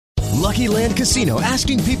Lucky Land Casino,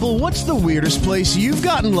 asking people, what's the weirdest place you've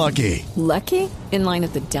gotten lucky? Lucky? In line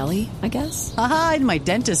at the deli, I guess? Aha, in my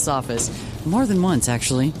dentist's office. More than once,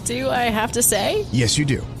 actually. Do I have to say? Yes, you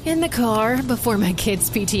do. In the car before my kids'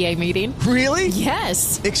 PTA meeting. Really?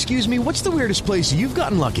 Yes. Excuse me, what's the weirdest place you've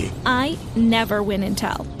gotten lucky? I never win and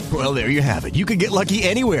tell. Well, there you have it. You can get lucky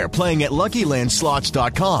anywhere, playing at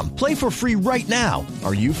LuckyLandSlots.com. Play for free right now.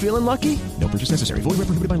 Are you feeling lucky? No purchase necessary. Void where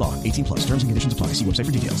prohibited by law. 18 plus. Terms and conditions apply. See website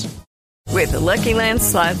for details. With the Lucky Land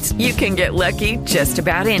Slots, you can get lucky just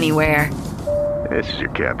about anywhere. This is your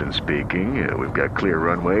captain speaking. We've got clear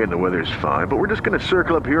runway and the weather's fine, but we're just going to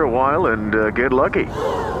circle up here a while and get lucky.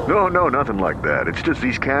 No, nothing like that. It's just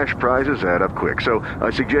these cash prizes add up quick. So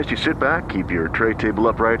I suggest you sit back, keep your tray table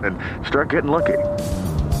upright, and start getting lucky.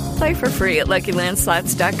 Play for free at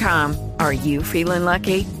LuckyLandSlots.com. Are you feeling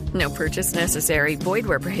lucky? No purchase necessary. Void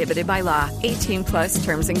where prohibited by law. 18 plus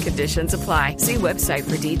terms and conditions apply. See website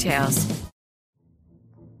for details.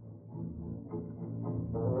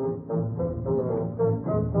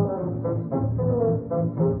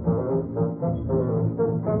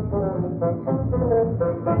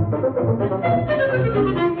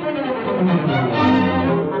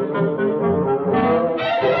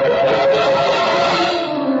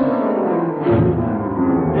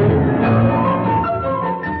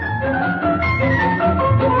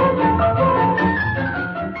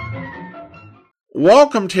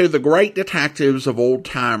 Welcome to the Great Detectives of Old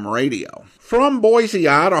Time Radio. From Boise,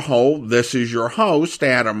 Idaho, this is your host,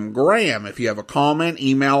 Adam Graham. If you have a comment,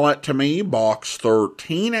 email it to me,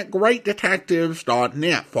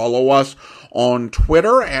 box13@greatdetectives.net. Follow us on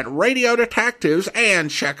Twitter at Radio Detectives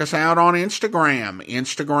and check us out on Instagram,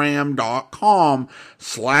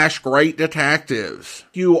 instagram.com/Great Detectives.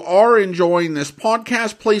 If you are enjoying this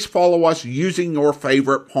podcast, please follow us using your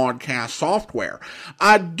favorite podcast software.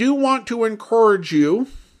 I do want to encourage you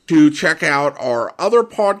to check out our other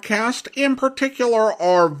podcast, in particular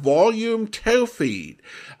our Volume 2 feed.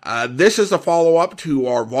 This is a follow-up to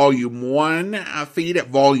our Volume 1 feed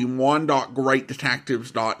at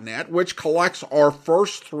volume1.greatdetectives.net, which collects our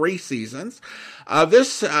first 3 seasons.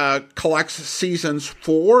 This collects seasons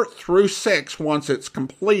 4 through 6 once it's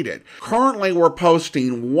completed. Currently, we're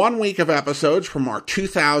posting 1 week of episodes from our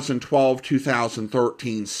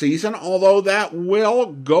 2012-2013 season, although that will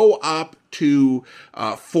go up to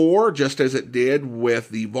 4, just as it did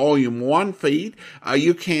with the Volume 1 feed.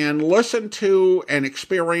 You can listen to and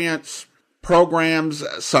experience programs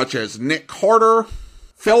such as Nick Carter,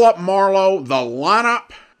 Philip Marlowe, The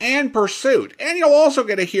Lineup, and Pursuit. And you'll also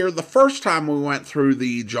get to hear the first time we went through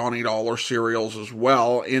the Johnny Dollar serials as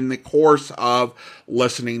well in the course of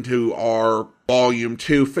listening to our Volume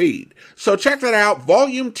 2 feed. So check that out,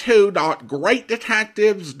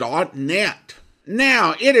 volume2.greatdetectives.net.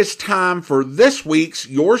 Now, it is time for this week's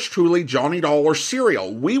Yours Truly Johnny Dollar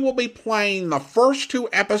serial. We will be playing the first 2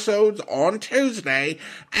 episodes on Tuesday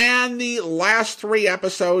and the last 3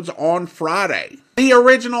 episodes on Friday. The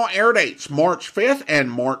original air dates, March 5th and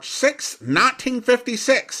March 6th,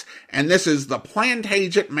 1956. And this is the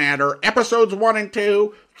Plantangent Matter. Episodes 1 and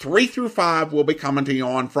 2, 3 through 5 will be coming to you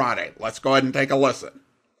on Friday. Let's go ahead and take a listen.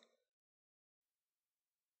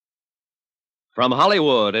 From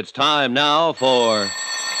Hollywood, it's time now for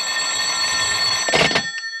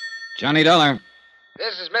Johnny Dollar.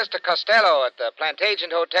 This is Mr. Costello at the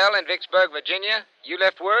Plantangent Hotel in Vicksburg, Virginia. You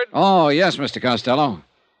left word? Oh, yes, Mr. Costello.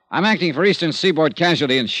 I'm acting for Eastern Seaboard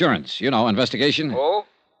Casualty Insurance. You know, investigation. Oh?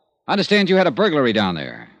 I understand you had a burglary down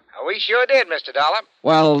there. We sure did, Mr. Dollar.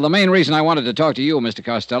 Well, the main reason I wanted to talk to you, Mr.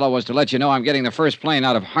 Costello, was to let you know I'm getting the first plane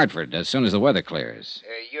out of Hartford as soon as the weather clears.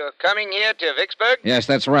 You're coming here to Vicksburg? Yes,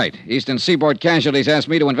 that's right. Eastern Seaboard Casualties asked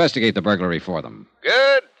me to investigate the burglary for them.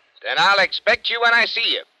 Good. Then I'll expect you when I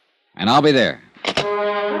see you. And I'll be there.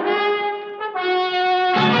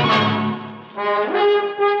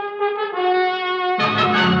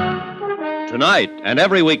 Tonight and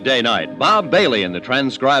every weekday night, Bob Bailey in the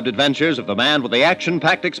transcribed adventures of the man with the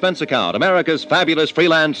action-packed expense account, America's fabulous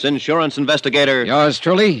freelance insurance investigator. Yours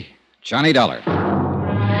truly, Johnny Dollar.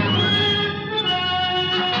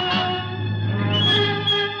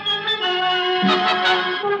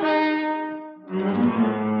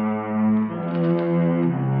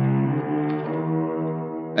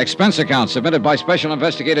 Expense account submitted by Special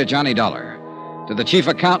Investigator Johnny Dollar to the Chief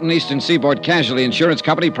Accountant, Eastern Seaboard Casualty Insurance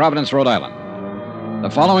Company, Providence, Rhode Island. The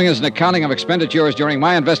following is an accounting of expenditures during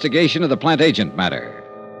my investigation of the Plantangent matter.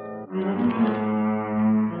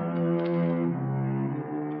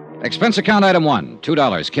 Expense account item 1,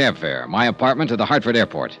 $2 cab fare, my apartment to the Hartford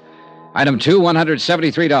Airport. Item 2,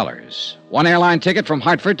 $173. 1 airline ticket from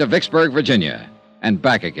Hartford to Vicksburg, Virginia, and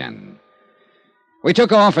back again. We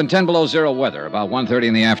took off in 10 below zero weather, about 1:30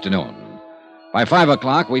 in the afternoon. By 5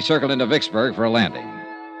 o'clock, we circled into Vicksburg for a landing.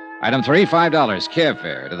 Item 3, $5 cab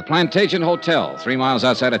fare to the Plantangent Hotel, 3 miles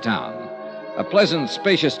outside of town. A pleasant,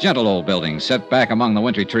 spacious, gentle old building set back among the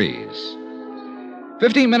wintry trees.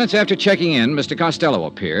 15 minutes after checking in, Mr. Costello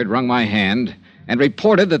appeared, wrung my hand, and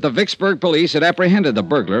reported that the Vicksburg police had apprehended the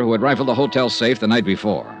burglar who had rifled the hotel safe the night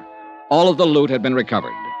before. All of the loot had been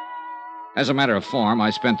recovered. As a matter of form, I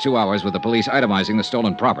spent 2 hours with the police itemizing the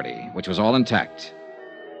stolen property, which was all intact.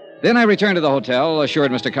 Then I returned to the hotel,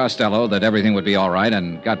 assured Mr. Costello that everything would be all right,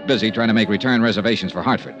 and got busy trying to make return reservations for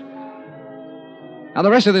Hartford. Now,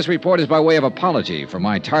 the rest of this report is by way of apology for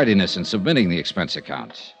my tardiness in submitting the expense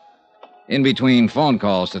account. In between phone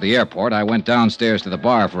calls to the airport, I went downstairs to the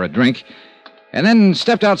bar for a drink, and then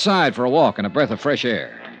stepped outside for a walk and a breath of fresh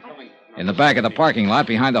air. In the back of the parking lot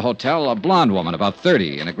behind the hotel, a blonde woman about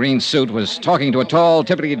 30 in a green suit was talking to a tall,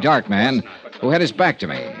 typically dark man who had his back to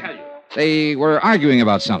me. They were arguing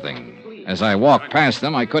about something. As I walked past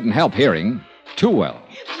them, I couldn't help hearing too well.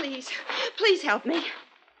 Please help me.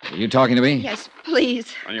 Are you talking to me? Yes,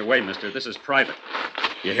 please. On your way, mister. This is private.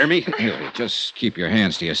 You hear me? Here, just keep your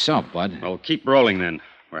hands to yourself, bud. Well, keep rolling, then.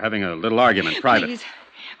 We're having a little argument, private.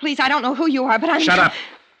 Please, I don't know who you are, but I'm... Shut up!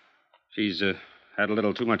 She's, had a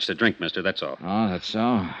little too much to drink, mister, that's all. Oh, that's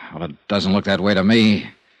so? Well, it doesn't look that way to me.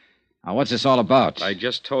 Now, what's this all about? I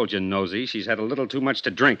just told you, Nosy, she's had a little too much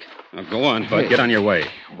to drink. Now, go on, bud. Get on your way.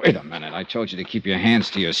 Wait a minute. I told you to keep your hands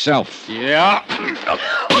to yourself. Yeah.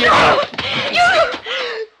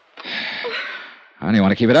 Honey, you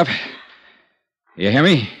want to keep it up? You hear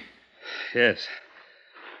me? Yes.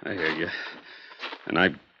 I hear you. And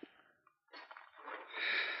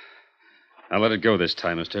I'll let it go this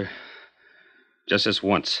time, mister. Just this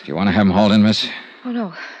once. Do you want to have him hauled in, miss? Oh,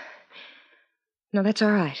 no. No, that's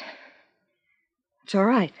all right. It's all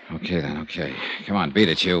right. Okay, then, okay. Come on, beat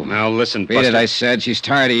it, you. Now, listen, Beat Buster. it, I said. She's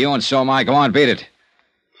tired of you, and so am I. Go on, beat it.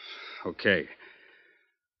 Okay.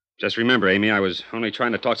 Just remember, Amy, I was only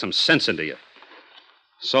trying to talk some sense into you.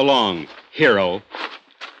 So long, hero.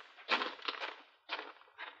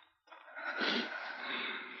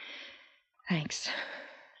 Thanks.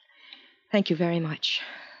 Thank you very much.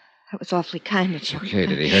 That was awfully kind of you. Okay,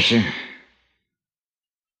 did he hurt you?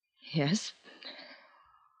 Yes.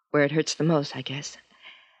 Where it hurts the most, I guess.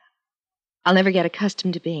 I'll never get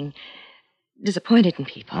accustomed to being disappointed in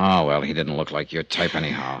people. Oh, well, he didn't look like your type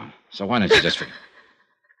anyhow. So why don't you just...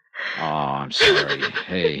 Oh, I'm sorry.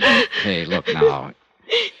 Hey, look now.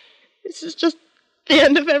 This is just the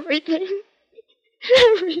end of everything.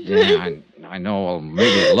 Everything. Yeah, I know. Well,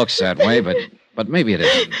 maybe it looks that way, but maybe it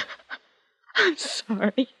isn't. I'm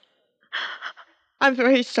sorry. I'm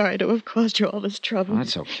very sorry to have caused you all this trouble. Oh,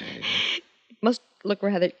 that's okay. It must look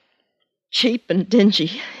rather cheap and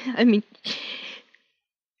dingy. I mean,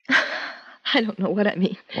 I don't know what I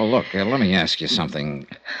mean. Well, look, let me ask you something.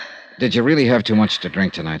 Did you really have too much to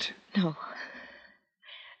drink tonight? No.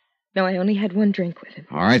 No, I only had one drink with him.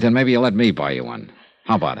 All right, then maybe you'll let me buy you one.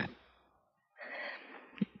 How about it?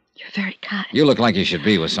 You're very kind. You look like you should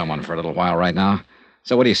be with someone for a little while right now.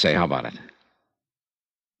 So what do you say? How about it?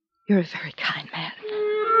 You're a very kind man.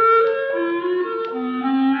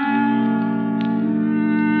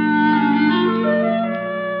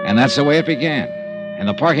 And that's the way it began, in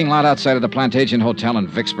the parking lot outside of the Plantangent Hotel in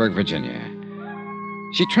Vicksburg, Virginia.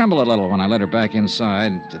 She trembled a little when I led her back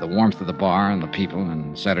inside to the warmth of the bar and the people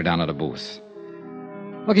and sat her down at a booth.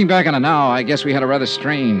 Looking back on it now, I guess we had a rather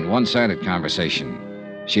strained, one-sided conversation.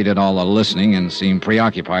 She did all the listening and seemed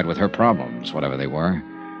preoccupied with her problems, whatever they were.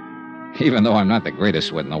 Even though I'm not the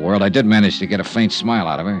greatest wit in the world, I did manage to get a faint smile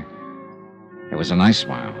out of her. It was a nice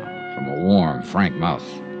smile from a warm, frank mouth.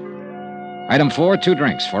 Item 4, 2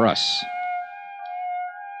 drinks for us.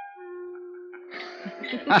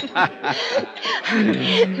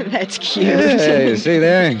 That's cute. Hey, see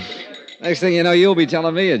there? Next thing you know, you'll be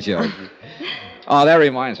telling me a joke. Oh, that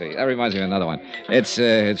reminds me of another one. It's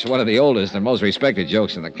one of the oldest and most respected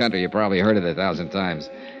jokes in the country. You probably heard it 1,000 times.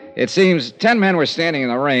 It seems 10 men were standing in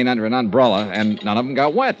the rain under an umbrella, and none of them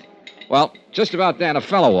got wet. Well, just about then, a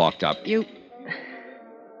fellow walked up. You've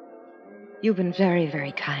been very,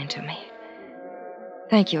 very kind to me.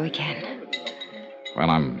 Thank you again. Well,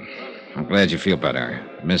 I'm glad you feel better.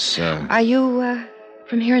 Miss, Are you,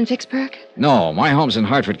 from here in Vicksburg? No, my home's in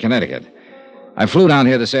Hartford, Connecticut. I flew down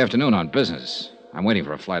here this afternoon on business. I'm waiting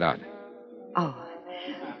for a flight out. Oh.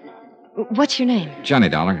 What's your name? Johnny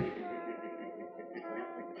Dollar.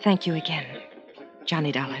 Thank you again,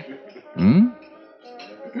 Johnny Dollar. Hmm?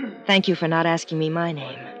 Thank you for not asking me my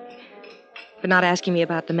name. For not asking me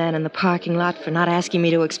about the man in the parking lot. For not asking me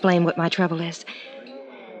to explain what my trouble is.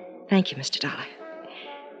 Thank you, Mr. Dollar.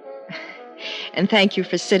 And thank you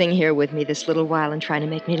for sitting here with me this little while and trying to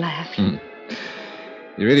make me laugh. You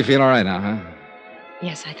really feel all right now, huh?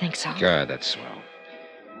 Yes, I think so. Good, that's swell.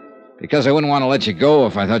 Because I wouldn't want to let you go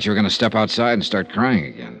if I thought you were going to step outside and start crying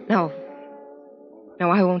again. No. No,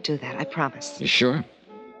 I won't do that, I promise. You sure?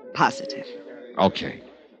 Positive. Okay.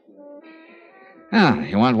 Ah,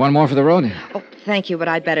 you want one more for the road? Oh, thank you, but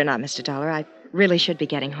I'd better not, Mr. Dollar. I really should be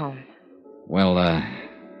getting home. Well,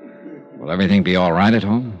 will everything be all right at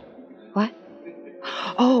home? What?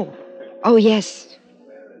 Oh, yes.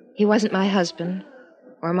 He wasn't my husband,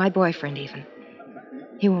 or my boyfriend, even.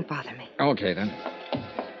 He won't bother me. Okay, then.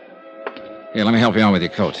 Here, let me help you on with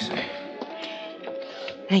your coat.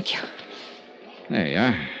 Thank you. There you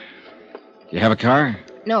are. You have a car?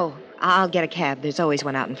 No, I'll get a cab. There's always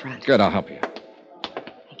one out in front. Good, I'll help you.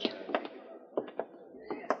 Thank you.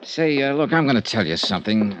 Say, look, I'm going to tell you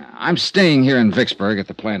something. I'm staying here in Vicksburg at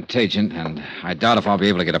the Plantangent, and I doubt if I'll be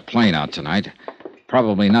able to get a plane out tonight.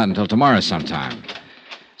 Probably not until tomorrow sometime.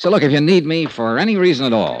 So, look, if you need me for any reason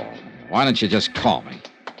at all, why don't you just call me?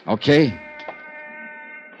 Okay?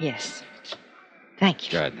 Yes.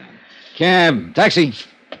 Thank you. Good. Cab, taxi.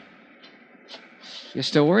 You're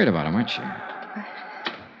still worried about him, aren't you?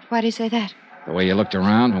 Why do you say that? The way you looked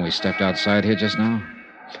around when we stepped outside here just now.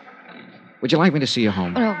 Would you like me to see you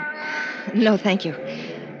home? No, thank you.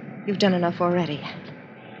 You've done enough already.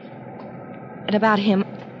 And about him,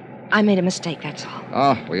 I made a mistake, that's all.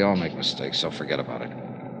 Oh, we all make mistakes, so forget about it.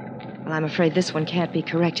 Well, I'm afraid this one can't be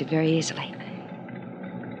corrected very easily.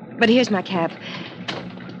 But here's my cab.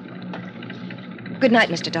 Good night,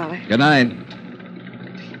 Mr. Dollar. Good night.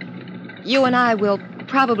 You and I will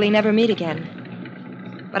probably never meet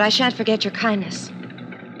again. But I shan't forget your kindness.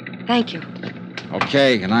 Thank you.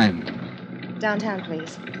 Okay, good night. Downtown,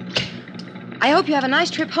 please. I hope you have a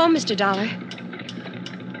nice trip home, Mr. Dollar.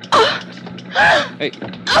 Hey,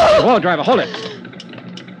 whoa, driver, hold it.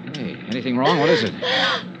 Hey, anything wrong? What is it?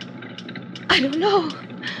 I don't know.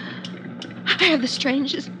 I have the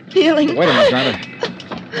strangest feeling. Wait a minute, driver.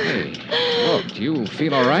 Hey, look, do you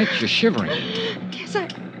feel all right? You're shivering. Yes,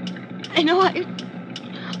 I know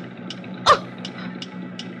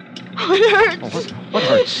Oh, it hurts. Oh, what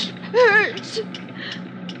hurts? It hurts.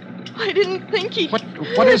 I didn't think he...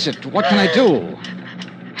 What is it? What can I do?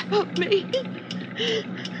 Help me.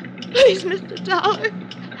 Please, Mr. Dollar.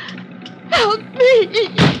 Help me.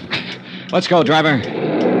 Let's go, driver.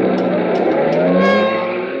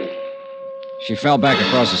 She fell back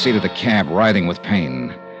across the seat of the cab, writhing with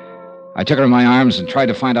pain. I took her in my arms and tried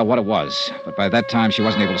to find out what it was, but by that time she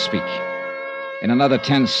wasn't able to speak. In another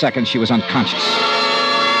 10 seconds, she was unconscious.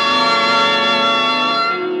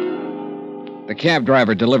 The cab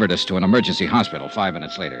driver delivered us to an emergency hospital 5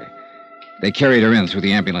 minutes later. They carried her in through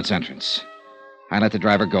the ambulance entrance. I let the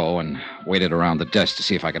driver go and waited around the desk to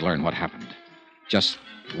see if I could learn what happened. Just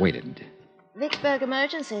waited. Vicksburg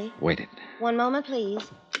emergency. Waited. One moment,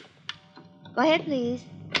 please. Go ahead, please.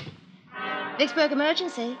 Vicksburg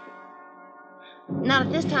emergency. Not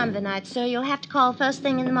at this time of the night, sir. You'll have to call first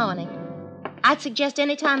thing in the morning. I'd suggest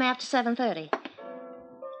any time after 7:30.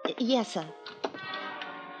 Yes, sir.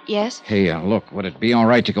 Yes? Hey, look, would it be all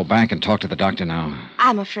right to go back and talk to the doctor now?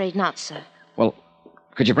 I'm afraid not, sir. Well,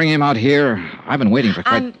 could you bring him out here? I've been waiting for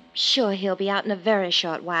quite... I'm sure he'll be out in a very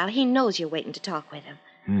short while. He knows you're waiting to talk with him.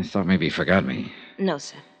 I thought maybe he forgot me. No,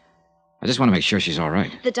 sir. I just want to make sure she's all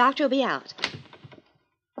right. The doctor will be out.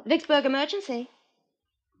 Vicksburg emergency.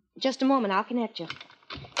 Just a moment, I'll connect you.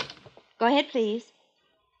 Go ahead, please.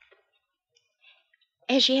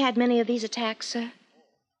 Has she had many of these attacks, sir?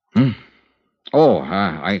 Oh,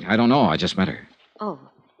 I don't know. I just met her. Oh.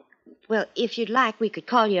 Well, if you'd like, we could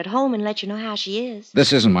call you at home and let you know how she is.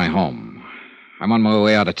 This isn't my home. I'm on my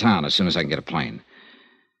way out of town as soon as I can get a plane.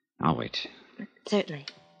 I'll wait. Certainly.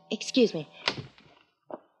 Excuse me.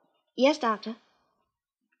 Yes, doctor.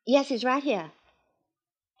 Yes, he's right here.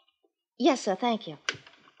 Yes, sir, thank you.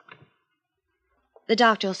 The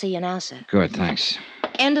doctor will see you now, sir. Good, thanks.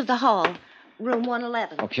 End of the hall, room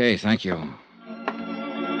 111. Okay, thank you.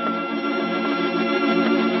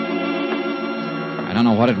 I don't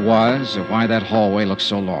know what it was or why that hallway looked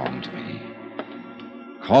so long to me.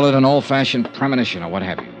 Call it an old-fashioned premonition or what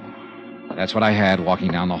have you. That's what I had walking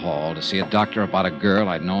down the hall to see a doctor about a girl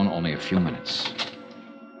I'd known only a few minutes.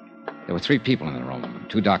 There were 3 people in the room,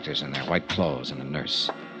 2 doctors in their white clothes and a nurse.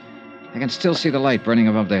 I can still see the light burning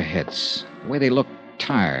above their heads, the way they looked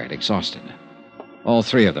tired, exhausted. All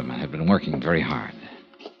 3 of them had been working very hard.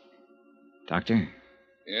 Doctor?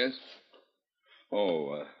 Yes?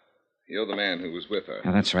 Oh, you're the man who was with her.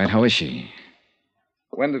 Yeah, that's right. How is she?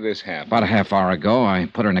 When did this happen? About a half hour ago. I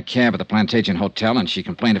put her in a cab at the Plantangent Hotel, and she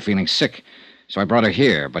complained of feeling sick. So I brought her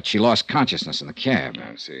here, but she lost consciousness in the cab.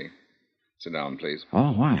 I see. Sit down, please.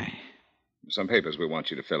 Oh, why? Some papers we want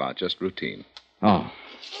you to fill out, just routine. Oh.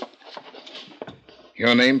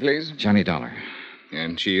 Your name, please? Johnny Dollar.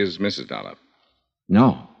 And she is Mrs. Dollar.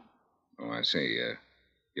 No. Oh, I see.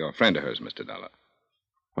 You're a friend of hers, Mr. Dollar.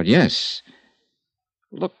 Well, yes.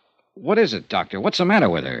 Look, what is it, Doctor? What's the matter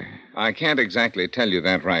with her? I can't exactly tell you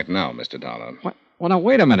that right now, Mr. Dollar. What? Well, now,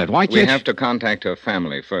 wait a minute. Why can't we have to contact her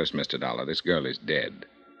family first, Mr. Dollar. This girl is dead.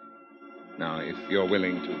 Now, if you're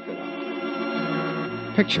willing to fill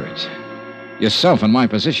out... Picture it. Yourself in my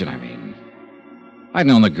position, I mean. I'd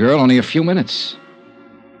known the girl only a few minutes.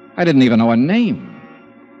 I didn't even know her name.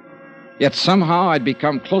 Yet somehow I'd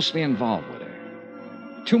become closely involved with her.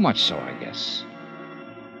 Too much so, I guess.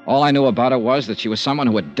 All I knew about her was that she was someone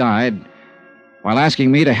who had died while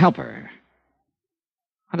asking me to help her.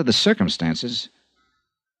 Under the circumstances,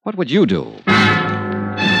 what would you do?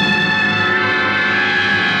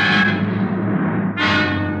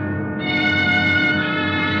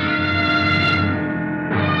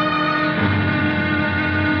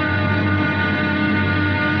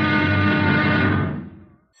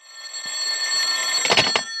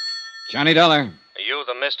 Johnny Dollar. Are you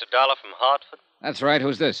the Mr. Dollar from Hartford? That's right.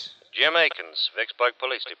 Who's this? Jim Akins, Vicksburg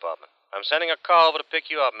Police Department. I'm sending a car over to pick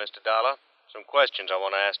you up, Mr. Dollar. Some questions I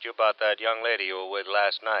want to ask you about that young lady you were with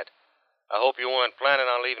last night. I hope you weren't planning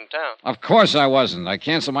on leaving town. Of course I wasn't. I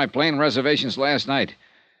canceled my plane reservations last night.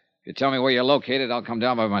 If you tell me where you're located, I'll come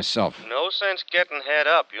down by myself. No sense getting head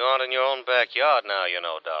up. You aren't in your own backyard now, you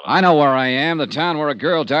know, Dollar. I know where I am, the town where a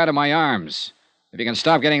girl died in my arms. If you can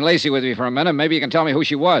stop getting lazy with me for a minute, maybe you can tell me who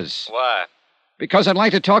she was. Why? Because I'd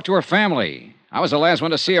like to talk to her family. I was the last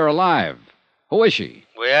one to see her alive. Who is she?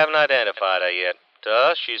 We haven't identified her yet. To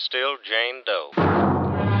us, she's still Jane Doe.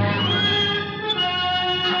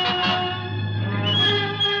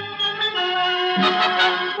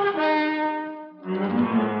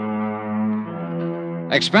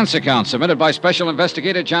 Expense account submitted by Special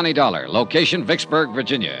Investigator Johnny Dollar. Location, Vicksburg,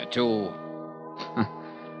 Virginia. To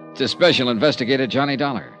Special Investigator Johnny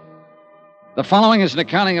Dollar. The following is an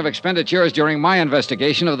accounting of expenditures during my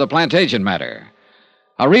investigation of the Plantangent matter.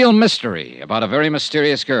 A real mystery about a very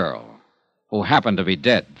mysterious girl who happened to be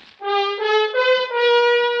dead.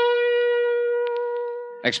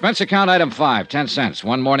 Expense account item 5, 10 cents.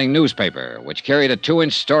 One morning newspaper, which carried a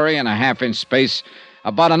 2-inch story and a half-inch space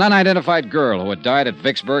about an unidentified girl who had died at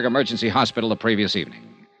Vicksburg Emergency Hospital the previous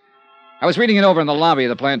evening. I was reading it over in the lobby of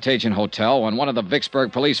the Plantangent Hotel when one of the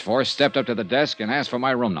Vicksburg police force stepped up to the desk and asked for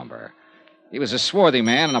my room number. He was a swarthy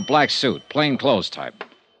man in a black suit, plain clothes type.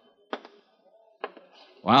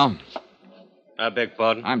 Well? I beg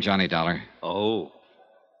pardon? I'm Johnny Dollar. Oh.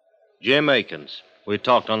 Jim Akins. We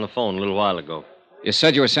talked on the phone a little while ago. You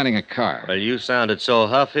said you were sending a car. Well, you sounded so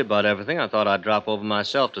huffy about everything, I thought I'd drop over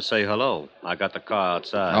myself to say hello. I got the car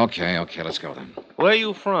outside. Okay, let's go then. Where are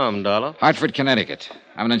you from, Dollar? Hartford, Connecticut.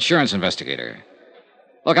 I'm an insurance investigator.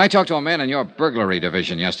 Look, I talked to a man in your burglary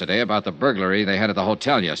division yesterday about the burglary they had at the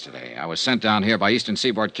hotel yesterday. I was sent down here by Eastern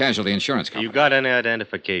Seaboard Casualty Insurance Company. You got any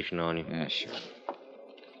identification on you? Yeah, sure.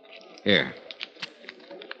 Here.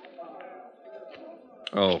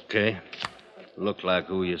 Okay. Look like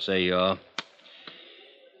who you say you are.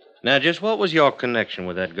 Now, just what was your connection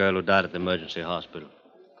with that girl who died at the emergency hospital?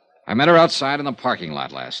 I met her outside in the parking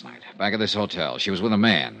lot last night, back of this hotel. She was with a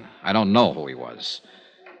man. I don't know who he was.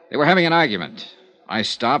 They were having an argument. I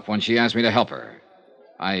stopped when she asked me to help her.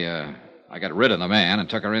 I got rid of the man and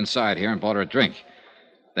took her inside here and bought her a drink.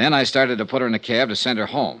 Then I started to put her in a cab to send her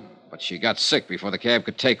home. But she got sick before the cab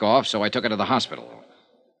could take off, so I took her to the hospital.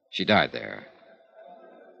 She died there.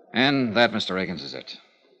 And that, Mr. Akins, is it.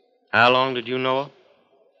 How long did you know her?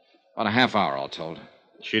 About a half hour, all told.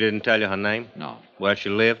 She didn't tell you her name? No. Where she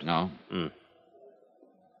lived? No.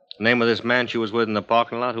 Name of this man she was with in the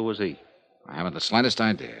parking lot, who was he? I haven't the slightest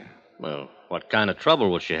idea. Well, what kind of trouble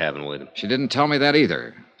was she having with him? She didn't tell me that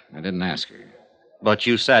either. I didn't ask her. But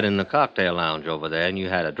you sat in the cocktail lounge over there and you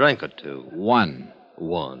had a drink or two. One.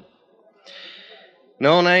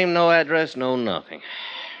 No name, no address, no nothing.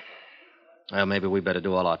 Well, maybe we better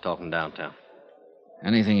do all our talking downtown.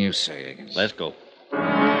 Anything you say, Akins. Let's go.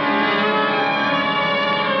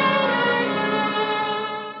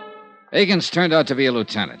 Akins turned out to be a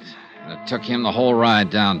lieutenant. And it took him the whole ride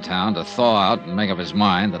downtown to thaw out and make up his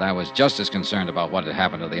mind that I was just as concerned about what had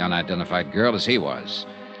happened to the unidentified girl as he was.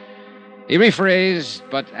 He rephrased,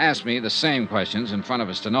 but asked me the same questions in front of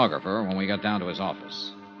a stenographer when we got down to his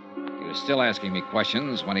office. He was still asking me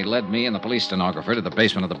questions when he led me and the police stenographer to the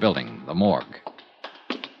basement of the building, the morgue.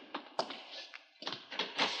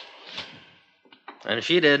 And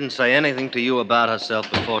she didn't say anything to you about herself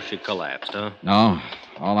before she collapsed, huh? No.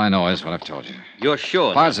 All I know is what I've told you. You're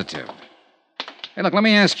sure? Positive. Hey, look, let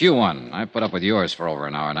me ask you one. I've put up with yours for over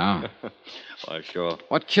an hour now. Why, sure.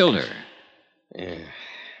 What killed her? Yeah.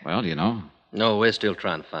 Well, do you know? No, we're still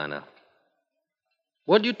trying to find out.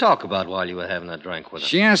 What'd you talk about while you were having that drink with her?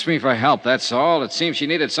 She asked me for help, that's all. It seems she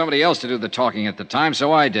needed somebody else to do the talking at the time,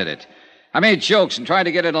 so I did it. I made jokes and tried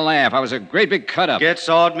to get her to laugh. I was a great big cut-up. Get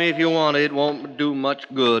sawed me if you want. It won't do much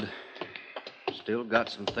good. Still got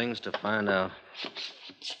some things to find out.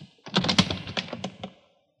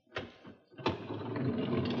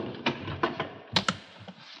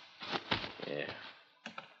 Yeah.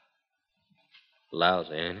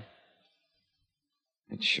 Lousy, ain't it?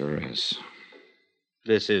 It sure is.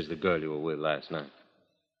 This is the girl you were with last night.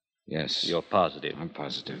 Yes. You're positive? I'm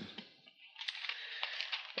positive.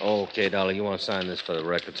 Okay, Dolly, you want to sign this for the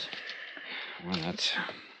records? Well, that's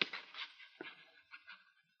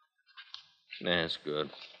good.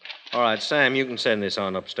 All right, Sam, you can send this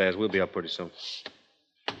on upstairs. We'll be up pretty soon.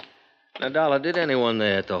 Now, Dollar, did anyone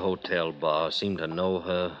there at the hotel bar seem to know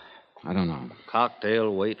her? I don't know.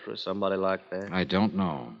 Cocktail waitress, somebody like that? I don't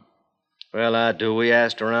know. Well, I do. We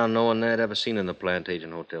asked around. No one there had ever seen her in the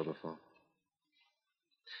Plantangent Hotel before.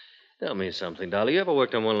 Tell me something, Dolly. You ever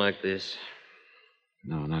worked on one like this?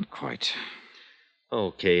 No, not quite.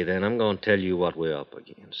 Okay, then. I'm going to tell you what we're up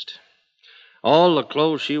against. All the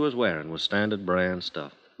clothes she was wearing was standard brand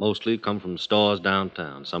stuff. Mostly come from stores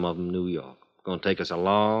downtown, some of them New York. It's going to take us a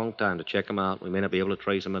long time to check them out. We may not be able to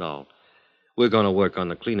trace them at all. We're going to work on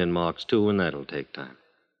the cleaning marks, too, and that'll take time.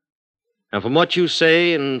 Now, from what you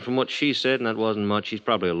say and from what she said, and that wasn't much, she's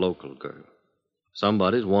probably a local girl.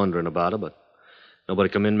 Somebody's wondering about her, but nobody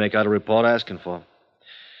come in and make out a report asking for her.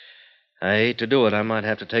 I hate to do it. I might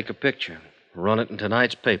have to take a picture, run it in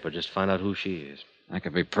tonight's paper, just to find out who she is. That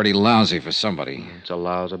could be pretty lousy for somebody. It's a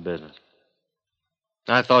lousy business.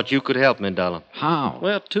 I thought you could help me, Dollar. How?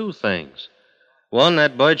 Well, two things. One,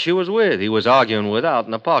 that bird she was with. He was arguing with out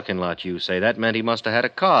in the parking lot, you say. That meant he must have had a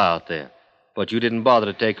car out there. But you didn't bother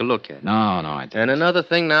to take a look at it. No, I didn't. And another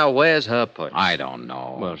thing now, where's her purse? I don't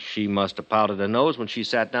know. Well, she must have powdered her nose when she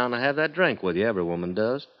sat down to have that drink with you. Every woman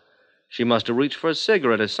does. She must have reached for a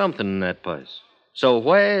cigarette or something in that purse. So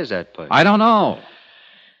where's that purse? I don't know.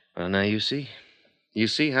 Well, now, you see? You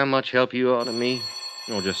see how much help you are to me?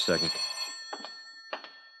 Oh, just a second.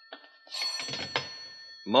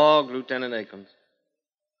 Morgue, Lieutenant Akins.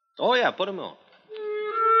 Oh, yeah, put him on.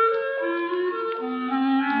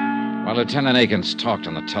 While Lieutenant Akins talked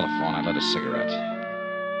on the telephone, I lit a cigarette.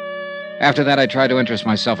 After that, I tried to interest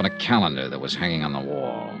myself in a calendar that was hanging on the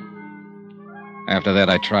wall. After that,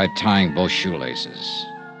 I tried tying both shoelaces.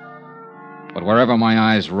 But wherever my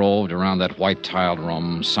eyes roved around that white-tiled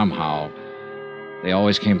room, somehow, they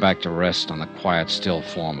always came back to rest on the quiet, still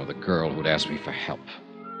form of the girl who'd asked me for help.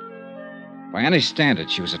 By any standard,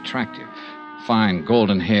 she was attractive. Fine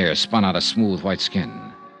golden hair spun out of smooth white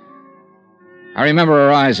skin. I remember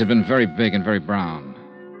her eyes had been very big and very brown.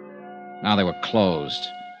 Now they were closed.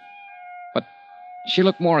 But she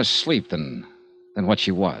looked more asleep than what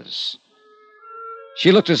she was.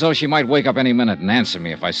 She looked as though she might wake up any minute and answer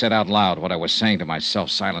me if I said out loud what I was saying to myself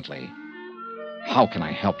silently. How can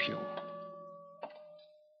I help you?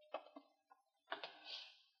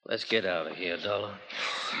 Let's get out of here, Dollar.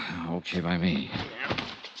 Okay by me.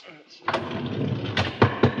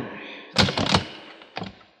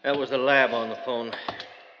 That was the lab on the phone.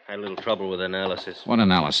 Had a little trouble with analysis. What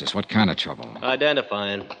analysis? What kind of trouble?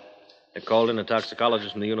 Identifying. They called in a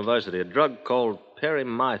toxicologist from the university. A drug called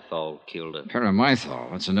perimethol killed her.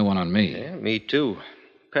 Perimethol? That's a new one on me. Yeah, me too.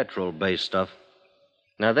 Petrol-based stuff.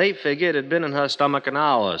 Now, they figured it had been in her stomach an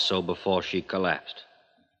hour or so before she collapsed.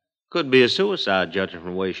 Could be a suicide, judging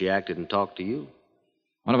from the way she acted and talked to you.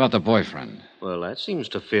 What about the boyfriend? Well, that seems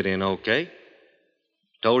to fit in okay.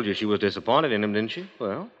 Told you she was disappointed in him, didn't she?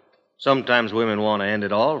 Well, sometimes women want to end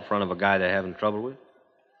it all in front of a guy they're having trouble with.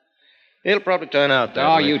 It'll probably turn out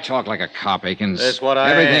that way. You talk like a cop, Akins. That's what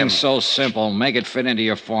I Everything's am. so simple. Make it fit into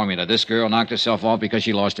your formula. This girl knocked herself off because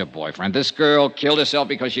she lost her boyfriend. This girl killed herself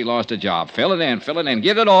because she lost a job. Fill it in.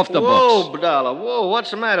 Get it off the books. Whoa, Dollar, whoa.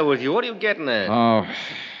 What's the matter with you? What are you getting at? Oh,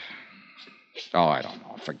 I don't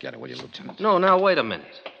know. Forget it, will you, Lieutenant? No, now, wait a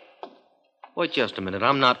minute. Wait just a minute.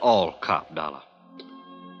 I'm not all cop, Dollar.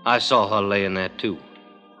 I saw her laying there, too.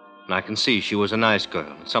 And I can see she was a nice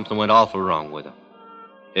girl, and something went awful wrong with her.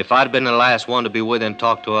 If I'd been the last one to be with her and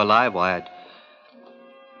talk to her alive, why, I'd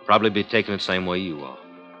probably be taking it the same way you are.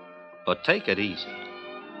 But take it easy.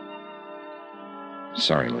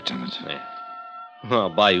 Sorry, Lieutenant. Yeah. I'll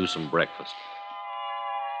buy you some breakfast.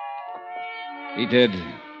 He did,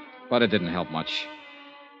 but it didn't help much.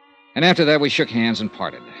 And after that, we shook hands and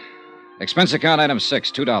parted. Expense account item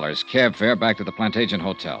 6, $2, cab fare back to the Plantangent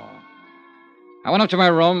Hotel. I went up to my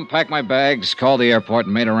room, packed my bags, called the airport,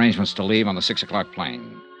 and made arrangements to leave on the 6 o'clock plane.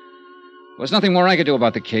 There was nothing more I could do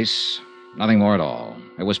about the case. Nothing more at all.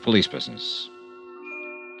 It was police business.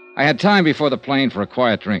 I had time before the plane for a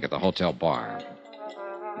quiet drink at the hotel bar.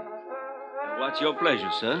 What's your pleasure,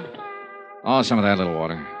 sir? Oh, some of that little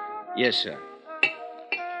water. Yes, sir.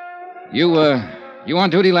 You on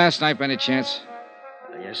duty last night by any chance?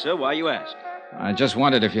 Yes, sir. Why you ask? I just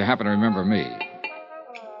wondered if you happen to remember me.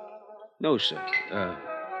 No, sir.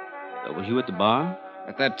 Was you at the bar?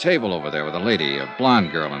 At that table over there with a lady, a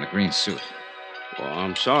blonde girl in a green suit. Well,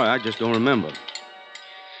 I'm sorry. I just don't remember.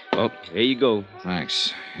 Well, here you go.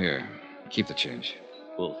 Thanks. Here, keep the change.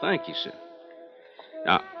 Well, thank you, sir.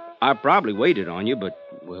 Now, I probably waited on you, but,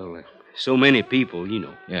 well, so many people, you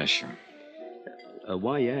know. Yeah, sure.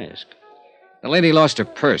 Why you ask? The lady lost her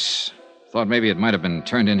purse. Thought maybe it might have been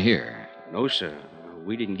turned in here. No, sir.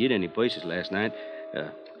 We didn't get any places last night.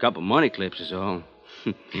 A couple money clips is all.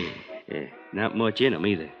 Not much in them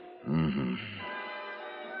either. Mm-hmm.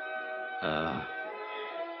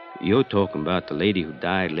 You're talking about the lady who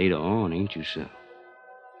died later on, ain't you, sir?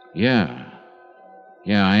 Yeah.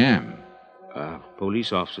 Yeah, I am.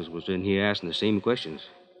 Police officers was in here asking the same questions.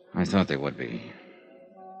 I thought they would be.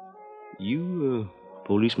 You,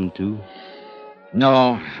 policeman, too?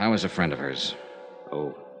 No, I was a friend of hers.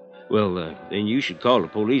 Oh. Well, then you should call the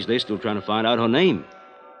police. They're still trying to find out her name.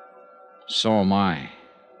 So am I.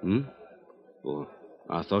 Well,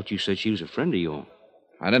 I thought you said she was a friend of yours.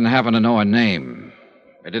 I didn't happen to know her name.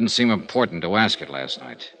 It didn't seem important to ask it last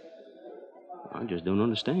night. I just don't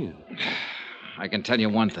understand. I can tell you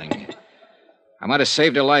one thing. I might have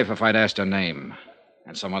saved her life if I'd asked her name.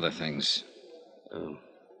 And some other things.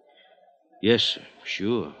 Yes, sir.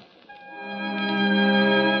 Sure.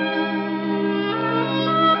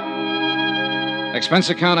 Expense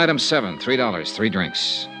account item 7, $3, 3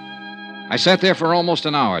 drinks. I sat there for almost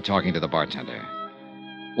an hour talking to the bartender.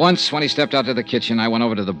 Once, when he stepped out to the kitchen, I went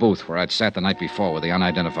over to the booth where I'd sat the night before with the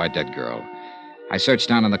unidentified dead girl. I searched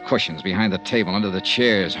down on the cushions, behind the table, under the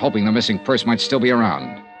chairs, hoping the missing purse might still be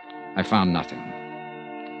around. I found nothing.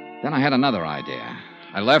 Then I had another idea.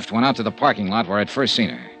 I left, went out to the parking lot where I'd first seen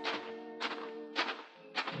her.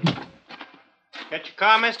 Got your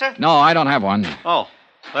car, mister? No, I don't have one. Oh,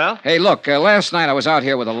 well? Hey, look, last night I was out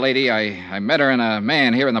here with a lady. I met her and a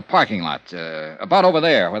man here in the parking lot, about over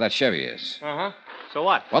there where that Chevy is. Uh-huh. So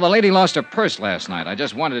what? Well, the lady lost her purse last night. I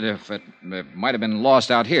just wondered if it might have been lost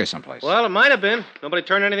out here someplace. Well, it might have been. Nobody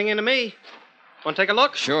turned anything into me. Want to take a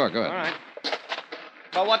look? Sure, good. All right.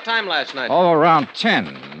 About what time last night? Oh, around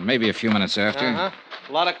 10, maybe a few minutes after. Uh-huh.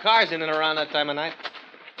 A lot of cars in and around that time of night.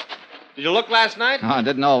 Did you look last night? Oh, I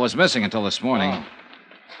didn't know it was missing until this morning. Oh.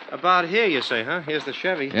 About here, you say, huh? Here's the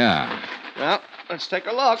Chevy. Yeah. Well, let's take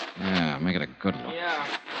a look. Yeah, make it a good look. Yeah.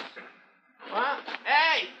 Well,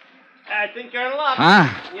 hey! I think you're in luck. Huh?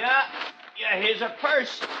 Yeah. Yeah, here's a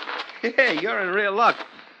purse. Hey, you're in real luck.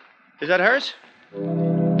 Is that hers?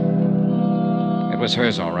 It was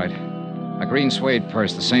hers, all right. A green suede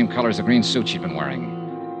purse, the same color as the green suit she'd been wearing.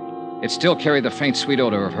 It still carried the faint, sweet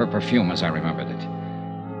odor of her perfume as I remembered it.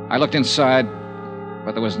 I looked inside,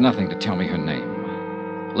 but there was nothing to tell me her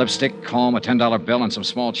name. Lipstick, comb, a $10 bill, and some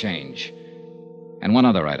small change. And one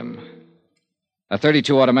other item. A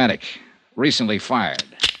 .32 automatic, recently fired.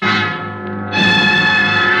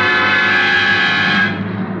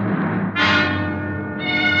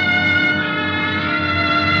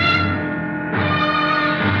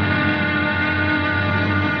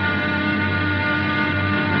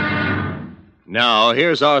 Now,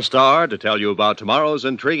 here's our star to tell you about tomorrow's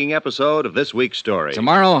intriguing episode of this week's story.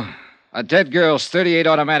 Tomorrow, a dead girl's .38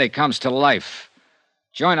 automatic comes to life.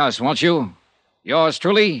 Join us, won't you? Yours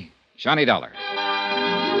truly, Johnny Dollar.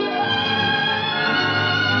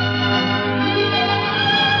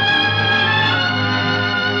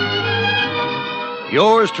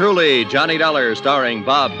 Yours truly, Johnny Dollar, starring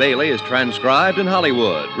Bob Bailey, is transcribed in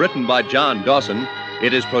Hollywood. Written by John Dawson.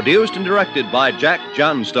 It is produced and directed by Jack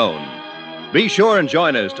Johnstone. Be sure and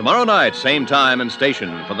join us tomorrow night, same time and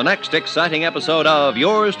station, for the next exciting episode of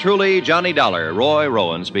Yours truly, Johnny Dollar. Roy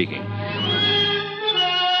Rowan speaking.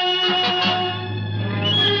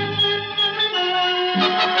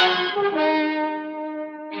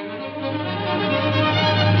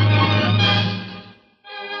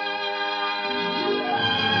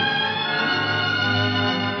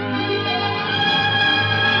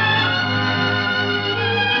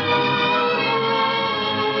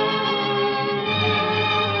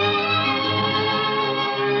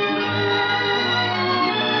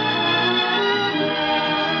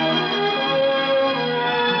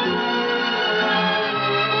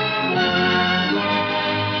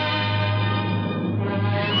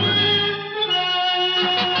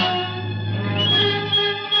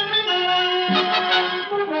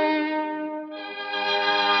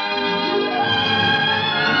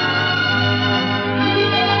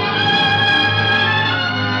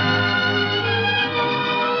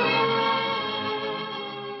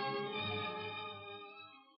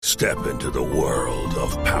 Step into the world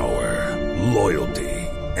of power, loyalty,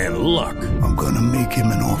 and luck. I'm gonna make him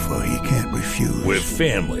an offer he can't refuse. With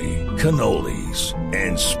family, cannolis,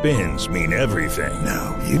 and spins mean everything.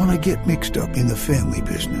 Now, you wanna get mixed up in the family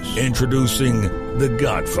business. Introducing The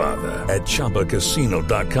Godfather at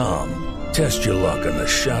ChumbaCasino.com. Test your luck in the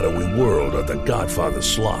shadowy world of The Godfather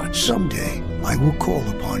slot. Someday, I will call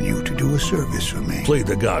upon you to do a service for me. Play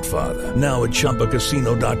The Godfather, now at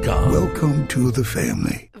ChumbaCasino.com. Welcome to the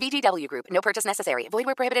family. VGW Group. No purchase necessary. Void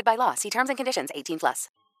where prohibited by law. See terms and conditions. 18+.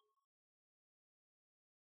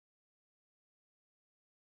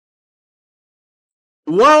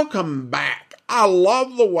 Welcome back. I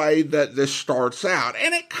love the way that this starts out,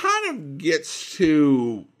 and it kind of gets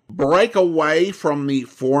to break away from the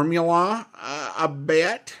formula a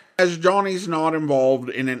bit, as Johnny's not involved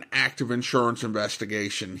in an active insurance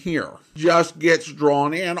investigation here. Just gets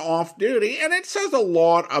drawn in off duty, and it says a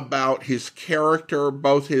lot about his character,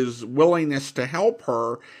 both his willingness to help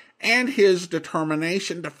her and his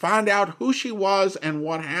determination to find out who she was and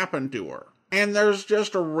what happened to her. And there's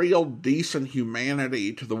just a real decent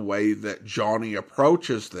humanity to the way that Johnny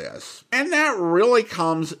approaches this. And that really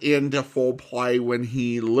comes into full play when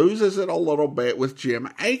he loses it a little bit with Jim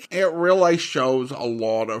Aiken. It really shows a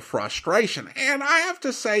lot of frustration. And I have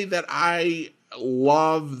to say that I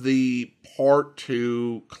love the part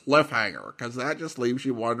 2 cliffhanger, because that just leaves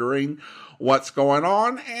you wondering what's going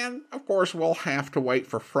on. And of course, we'll have to wait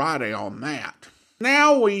for Friday on that.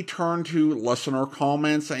 Now we turn to listener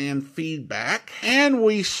comments and feedback, and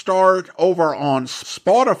we start over on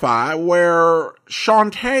Spotify, where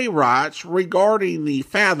Shantae writes regarding the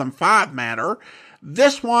Fathom 5 matter,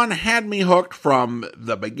 "This one had me hooked from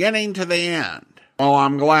the beginning to the end." Well,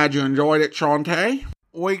 I'm glad you enjoyed it, Shantae.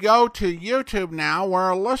 We go to YouTube now,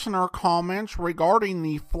 where a listener comments regarding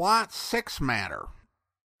the Flight 6 matter.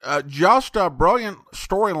 Just a brilliant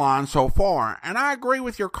storyline so far, and I agree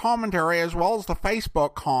with your commentary as well as the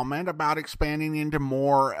Facebook comment about expanding into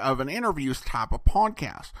more of an interviews type of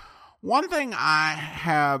podcast. One thing I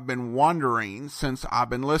have been wondering since I've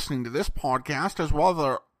been listening to this podcast as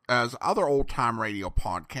well as other old-time radio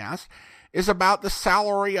podcasts is about the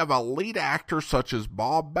salary of a lead actor such as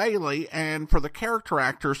Bob Bailey and for the character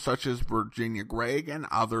actors such as Virginia Gregg and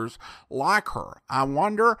others like her. I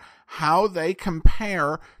wonder how they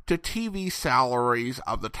compare to TV salaries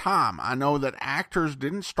of the time. I know that actors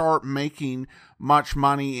didn't start making much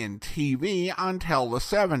money in TV until the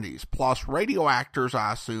 70s. Plus, radio actors,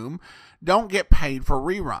 I assume, don't get paid for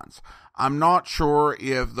reruns. I'm not sure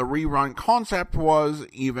if the rerun concept was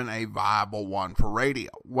even a viable one for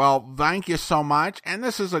radio. Well, thank you so much. And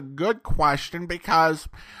this is a good question because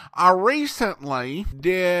I recently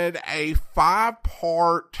did a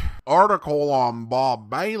 5-part article on Bob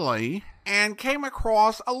Bailey and came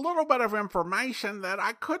across a little bit of information that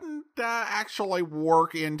I couldn't actually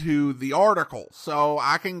work into the article. So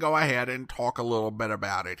I can go ahead and talk a little bit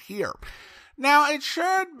about it here. Now, it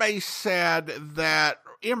should be said that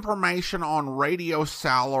information on radio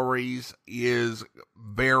salaries is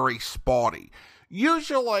very spotty.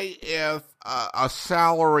 Usually, if a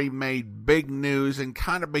salary made big news and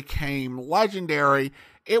kind of became legendary,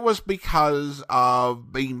 it was because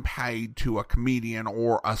of being paid to a comedian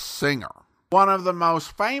or a singer. One of the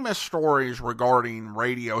most famous stories regarding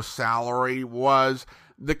radio salary was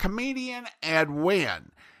the comedian Ed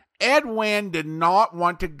Wynn. Ed Wynn did not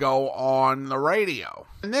want to go on the radio.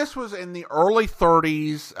 And this was in the early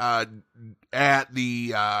 30s at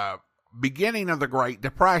the beginning of the Great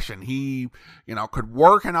Depression. He, could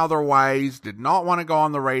work in other ways, did not want to go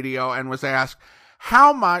on the radio, and was asked,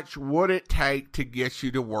 how much would it take to get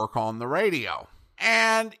you to work on the radio?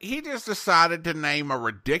 And he just decided to name a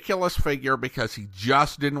ridiculous figure because he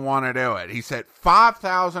just didn't want to do it. He said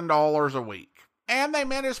 $5,000 a week. And they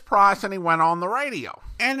met his price and he went on the radio.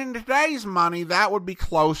 And in today's money, that would be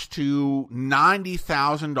close to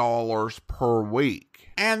 $90,000 per week.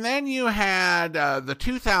 And then you had the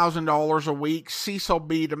 $2,000 a week Cecil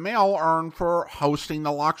B. DeMille earned for hosting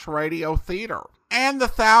the Lux Radio Theater. And the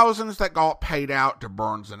thousands that got paid out to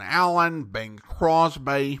Burns and Allen, Bing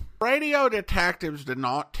Crosby. Radio detectives did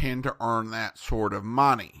not tend to earn that sort of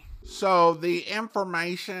money. So the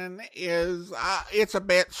information is, it's a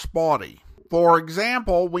bit spotty. For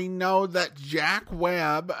example, we know that Jack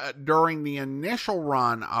Webb, during the initial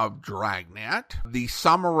run of Dragnet, the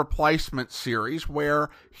summer replacement series where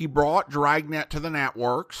he brought Dragnet to the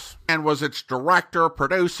networks, and was its director,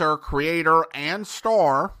 producer, creator, and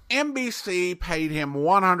star, NBC paid him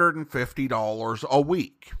 $150 a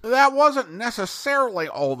week. That wasn't necessarily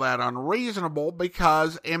all that unreasonable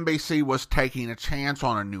because NBC was taking a chance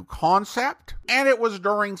on a new concept, and it was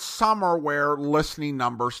during summer where listening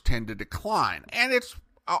numbers tend to decline. And it's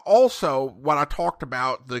also what I talked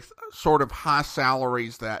about, the sort of high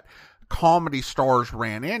salaries that comedy stars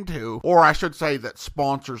ran into, or I should say that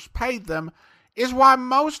sponsors paid them, is why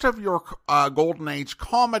most of your Golden Age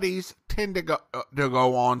comedies tend to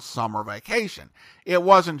go on summer vacation. It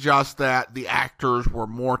wasn't just that the actors were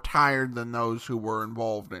more tired than those who were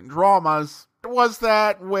involved in dramas. It was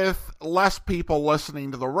that with less people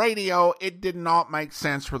listening to the radio, it did not make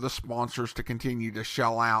sense for the sponsors to continue to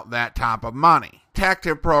shell out that type of money.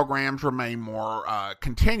 Detective programs remain more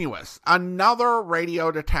continuous. Another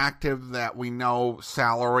radio detective that we know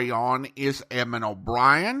salary on is Edmund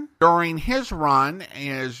O'Brien. During his run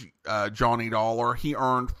as Johnny Dollar, he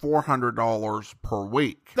earned $400 per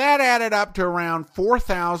week. That added up to around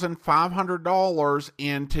 $4,500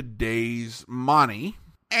 in today's money,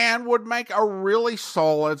 and would make a really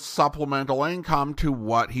solid supplemental income to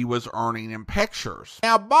what he was earning in pictures.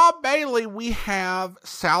 Now, Bob Bailey, we have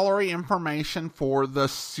salary information for the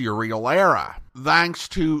serial era. Thanks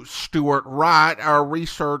to Stuart Wright, our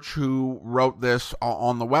researcher who wrote this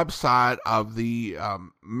on the website of the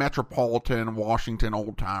Metropolitan Washington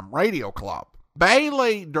Old Time Radio Club.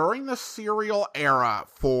 Bailey, during the serial era,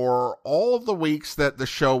 for all of the weeks that the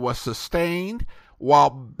show was sustained, while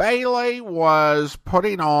Bailey was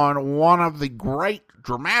putting on one of the great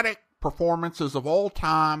dramatic performances of all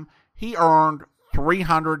time, he earned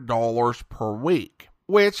 $300 per week,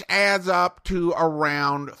 which adds up to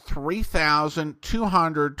around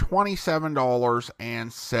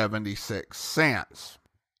 $3,227.76.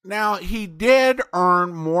 Now, he did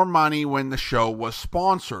earn more money when the show was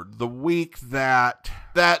sponsored. The week that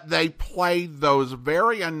they played those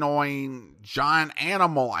very annoying giant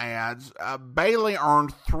animal ads, Bailey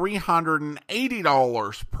earned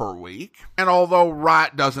 $380 per week. And although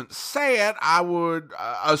Wright doesn't say it, I would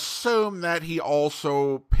assume that he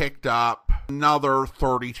also picked up another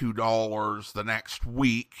 $32 the next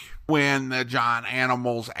week when the giant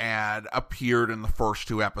animals ad appeared in the first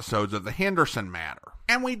two episodes of The Henderson Matter.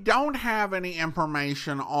 And we don't have any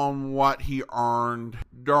information on what he earned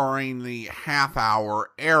during the half-hour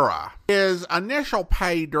era. His initial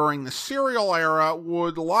pay during the serial era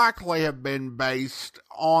would likely have been based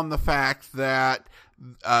on the fact that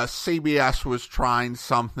CBS was trying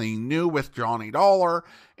something new with Johnny Dollar.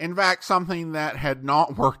 In fact, something that had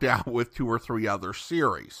not worked out with 2 or 3 other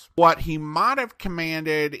series. What he might have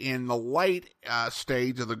commanded in the late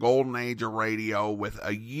stage of the golden age of radio, with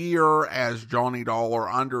a year as Johnny Dollar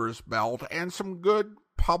under his belt and some good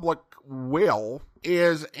public will,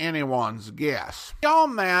 is anyone's guess.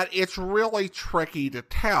 Beyond that, it's really tricky to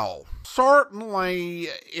tell. Certainly,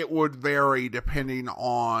 it would vary depending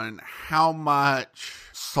on how much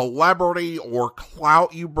celebrity or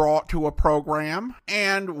clout you brought to a program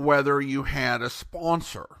and whether you had a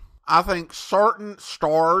sponsor. I think certain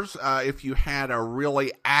stars, if you had a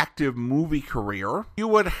really active movie career, you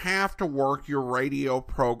would have to work your radio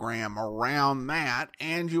program around that,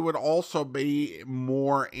 and you would also be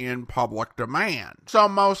more in public demand. So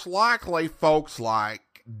most likely folks like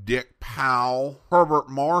Dick Powell, Herbert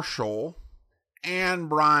Marshall, and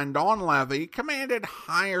Brian Donlevy commanded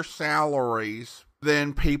higher salaries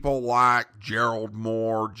than people like Gerald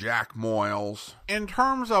Moore, Jack Moyles. In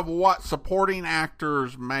terms of what supporting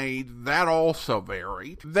actors made, that also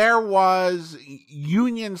varied. There was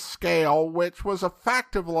union scale, which was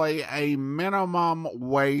effectively a minimum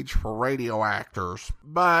wage for radio actors.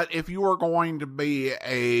 But if you were going to be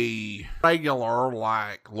a regular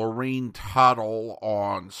like Lorene Tuttle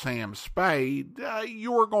on Sam Spade,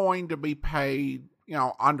 you were going to be paid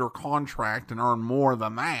under contract and earn more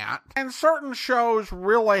than that. And certain shows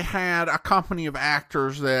really had a company of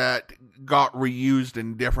actors that got reused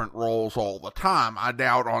in different roles all the time. I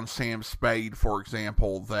doubt on Sam Spade, for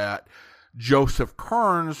example, that Joseph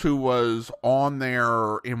Kearns, who was on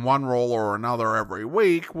there in one role or another every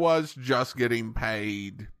week, was just getting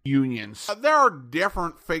paid unions. There are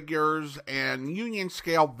different figures, and union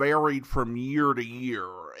scale varied from year to year.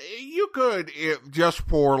 You could, just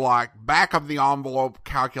for like back of the envelope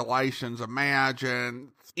calculations,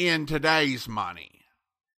 imagine in today's money.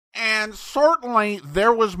 And certainly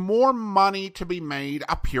there was more money to be made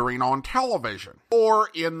appearing on television, or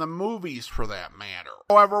in the movies for that matter.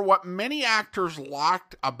 However, what many actors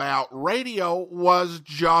liked about radio was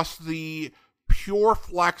just the pure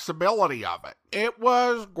flexibility of it. It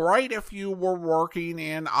was great if you were working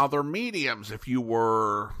in other mediums, if you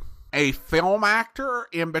were a film actor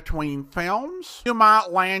in between films. You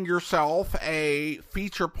might land yourself a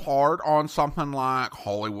feature part on something like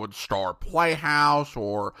Hollywood Star Playhouse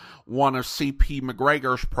or one of C.P.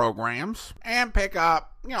 McGregor's programs and pick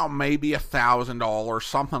up, maybe $1,000,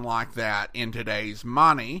 something like that in today's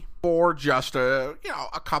money for just a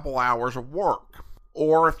couple hours of work.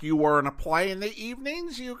 Or if you were in a play in the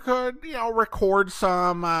evenings, you could, record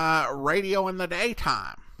some radio in the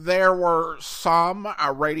daytime. There were some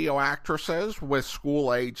radio actresses with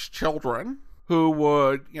school-aged children who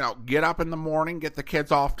would, get up in the morning, get the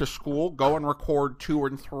kids off to school, go and record 2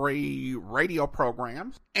 and 3 radio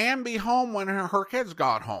programs, and be home when her kids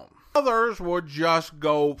got home. Others would just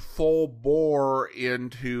go full bore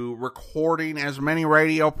into recording as many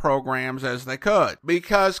radio programs as they could.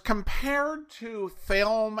 Because compared to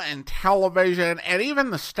film and television and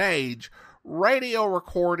even the stage, radio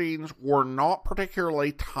recordings were not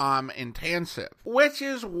particularly time intensive, which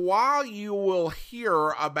is why you will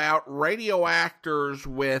hear about radio actors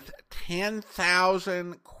with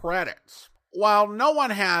 10,000 credits. While no one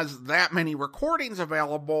has that many recordings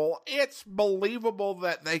available, it's believable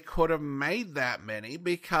that they could have made that many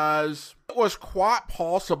because it was quite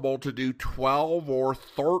possible to do 12 or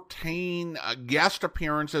 13 guest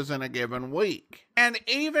appearances in a given week. And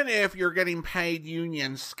even if you're getting paid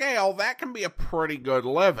union scale, that can be a pretty good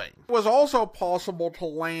living. It was also possible to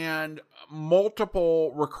land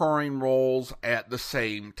multiple recurring roles at the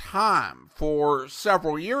same time. For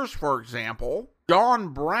several years, for example, Don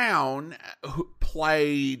Brown, who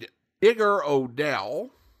played Digger Odell,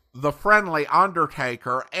 the friendly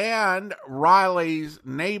Undertaker, and Riley's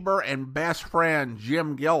neighbor and best friend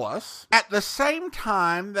Jim Gillis, at the same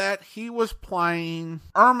time that he was playing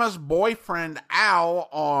Irma's boyfriend Al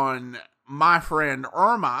on My Friend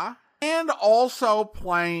Irma, and also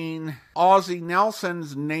playing Ozzie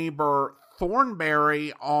Nelson's neighbor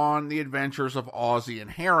Thornberry on The Adventures of Ozzie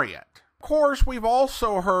and Harriet. Of course, we've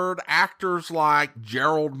also heard actors like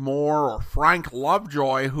Gerald Moore or Frank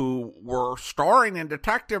Lovejoy, who were starring in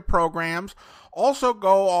detective programs, also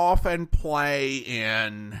go off and play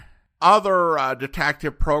in other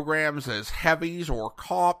detective programs as heavies or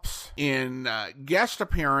cops in guest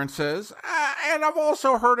appearances, and I've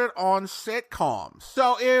also heard it on sitcoms.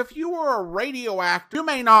 So if you were a radio actor, you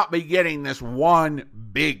may not be getting this one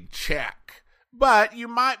big check, but you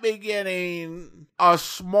might be getting a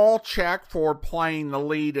small check for playing the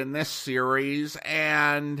lead in this series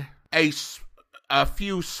and a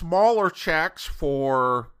few smaller checks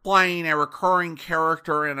for playing a recurring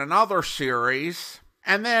character in another series,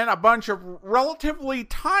 and then a bunch of relatively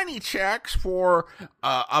tiny checks for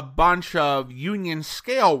a bunch of union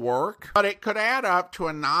scale work. But it could add up to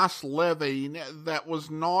a nice living that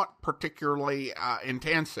was not particularly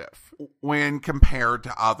intensive when compared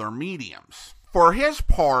to other mediums. For his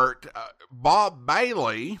part, Bob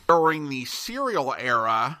Bailey, during the serial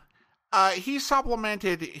era, he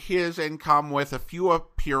supplemented his income with a few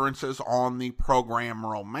appearances on the program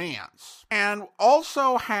Romance, and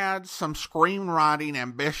also had some screenwriting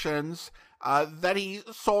ambitions that he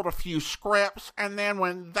sold a few scripts, and then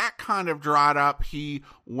when that kind of dried up, he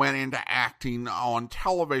went into acting on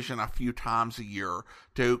television a few times a year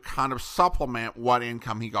to kind of supplement what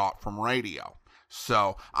income he got from radio.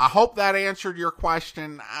 So, I hope that answered your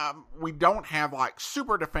question. We don't have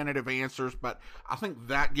super definitive answers, but I think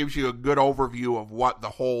that gives you a good overview of what the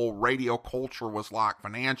whole radio culture was like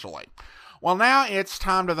financially. Well, now it's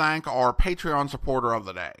time to thank our Patreon supporter of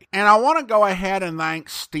the day. And I want to go ahead and thank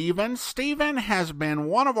Stephen. Stephen has been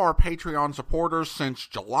one of our Patreon supporters since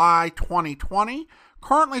July 2020.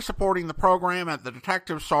 Currently supporting the program at the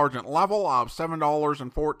Detective Sergeant level of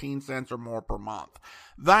 $7.14 or more per month.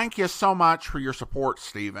 Thank you so much for your support,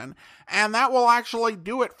 Stephen. And that will actually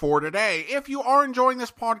do it for today. If you are enjoying this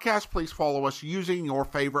podcast, please follow us using your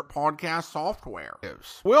favorite podcast software.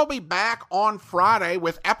 We'll be back on Friday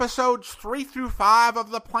with episodes 3 through 5 of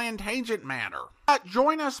the Plantangent matter.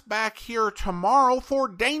 Join us back here tomorrow for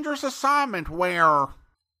Dangerous Assignment, where...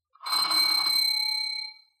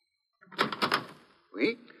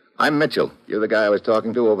 Oui? I'm Mitchell. You're the guy I was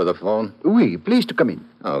talking to over the phone? Oui, please to come in.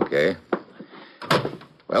 Okay.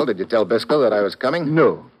 Well, did you tell Biscoe that I was coming?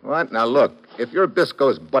 No. What? Now, look, if you're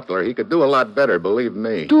Biscoe's butler, he could do a lot better, believe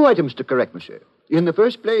me. 2 items to correct, monsieur. In the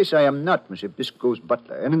first place, I am not Monsieur Biscoe's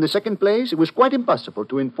butler. And in the second place, it was quite impossible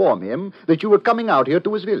to inform him that you were coming out here to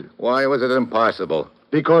Wisville. Why was it impossible?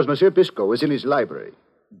 Because Monsieur Biscoe is in his library.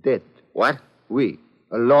 Dead. What? Oui.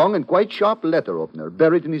 A long and quite sharp letter opener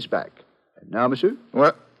buried in his back. And now, monsieur?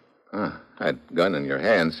 What? That gun in your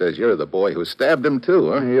hand says you're the boy who stabbed him,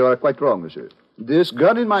 too, huh? You are quite wrong, monsieur. This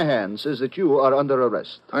gun in my hand says that you are under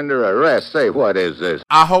arrest. Under arrest? Say, what is this?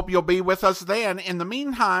 I hope you'll be with us then. In the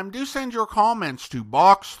meantime, do send your comments to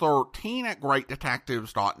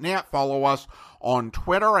box13@greatdetectives.net. Follow us on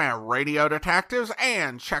Twitter at Radio Detectives,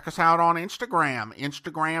 and check us out on Instagram,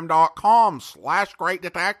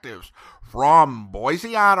 instagram.com/greatdetectives. From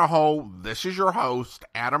Boise, Idaho, this is your host,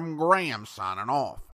 Adam Graham, signing off.